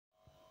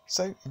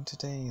So in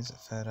today's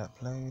third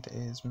upload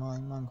is my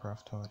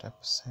Minecraft Horde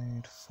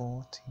episode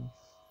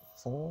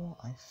 44,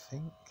 I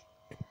think,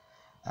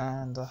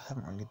 and I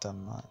haven't really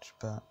done much,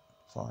 but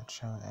thought I'd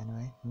show it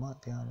anyway. You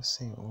might be able to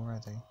see it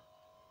already.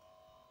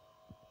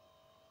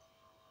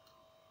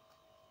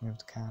 Move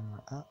the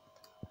camera up.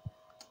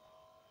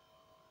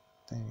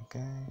 There you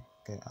go.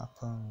 Get up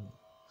on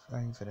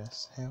over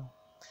this hill.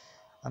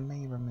 I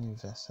may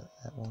remove this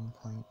at one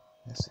point,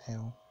 this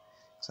hill,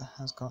 because it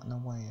has gotten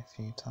away a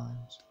few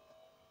times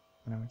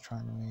when I'm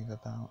trying to move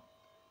about.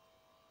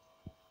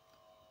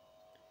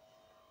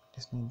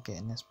 Just need to get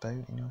in this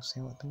boat and you'll see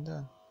what I've been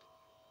doing.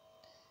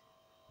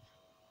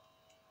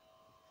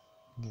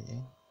 Get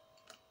in.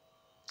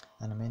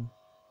 And I'm in.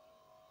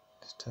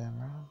 Just turn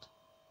around.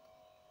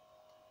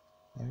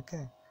 There we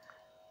go.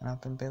 And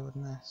I've been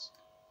building this.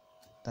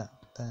 That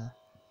there.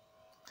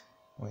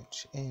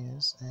 Which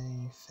is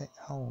a thick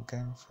hole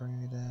going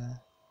through the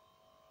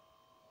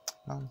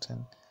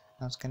mountain.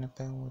 I was going to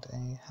build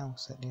a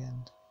house at the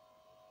end.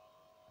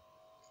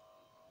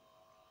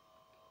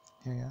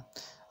 Here we are.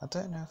 I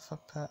don't know if I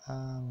put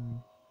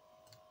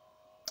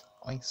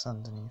ice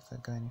underneath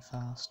it, go any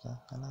faster.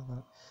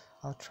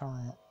 I'll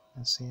try it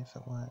and see if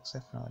it works.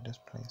 If not, I'll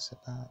just place it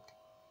back.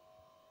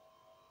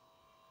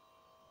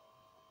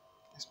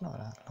 It's not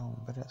that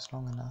long, but it's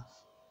long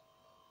enough.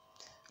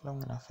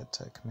 Long enough it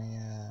took me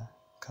a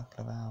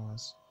couple of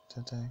hours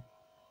to do.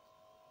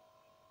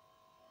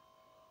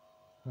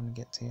 When we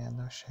get to the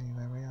end, I'll show you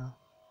where we are.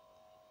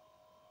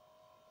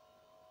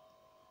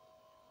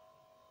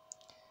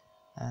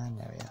 And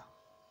there we are.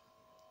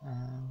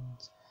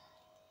 And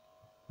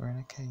we're in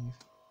a cave,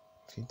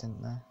 if you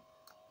didn't know.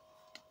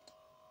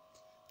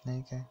 There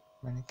you go,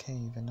 we're in a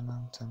cave in the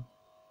mountain.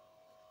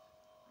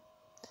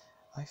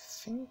 I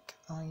think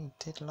I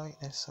did light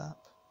this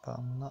up, but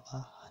I'm not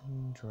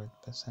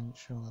 100%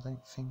 sure. I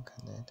don't think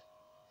I did.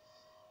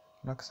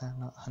 Like I said,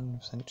 I'm not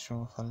 100%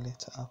 sure if I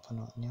lit it up or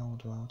not in the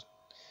old world.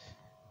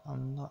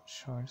 I'm not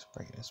sure. I'll just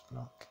break this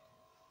block.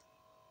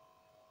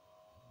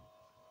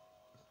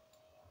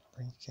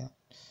 Break it.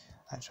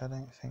 Actually, I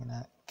don't think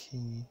that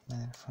key, no,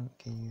 the front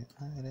key,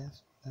 no, it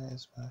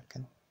is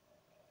working.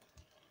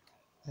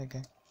 There you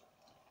go.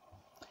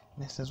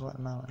 This is what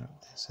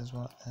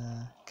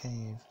the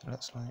cave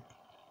looks like.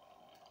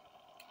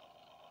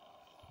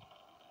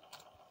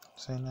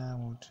 So now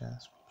we'll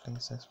just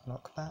place this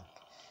block back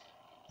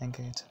and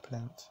go to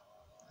plinth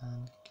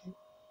and keep.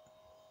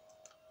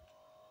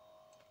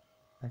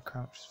 And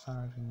crouch as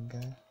far as we can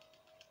go.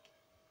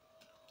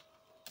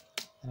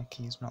 And the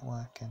key's not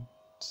working,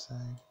 so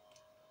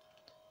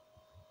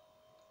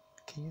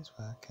the key is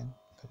working,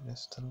 but it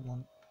just doesn't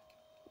want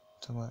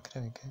to work.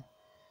 There we go.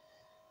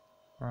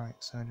 Right,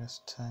 so I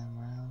just turn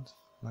around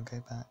and I'll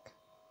go back.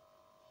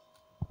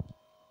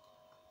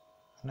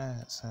 I know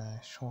it's a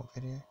short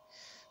video,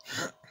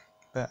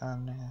 but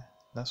yeah,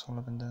 that's all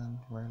I've been doing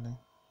really.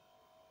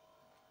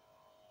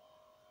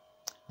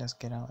 Let's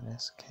get out of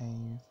this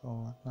cave,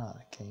 or not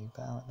a cave,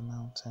 but out of the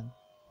mountain.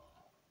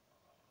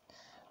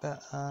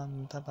 But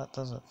that about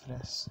does it for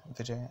this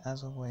video.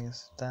 As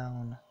always,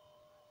 down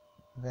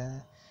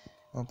there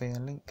will be a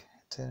link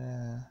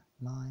to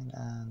mine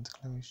and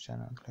Chloe's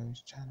channel and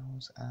Chloe's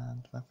channels,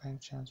 and my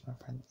friend's channels, my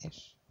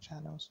Friendish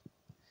channels.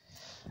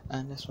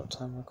 And this is what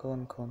time I'm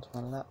recording according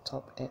to my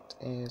laptop. It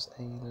is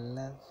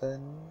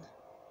 11,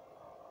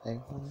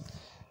 and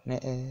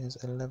it is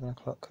 11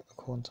 o'clock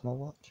according to my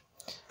watch.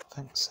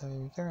 Thanks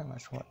so very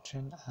much for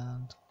watching,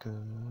 and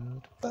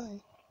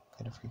goodbye.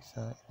 Get a free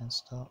 30 and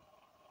stop.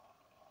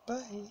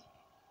 Bye.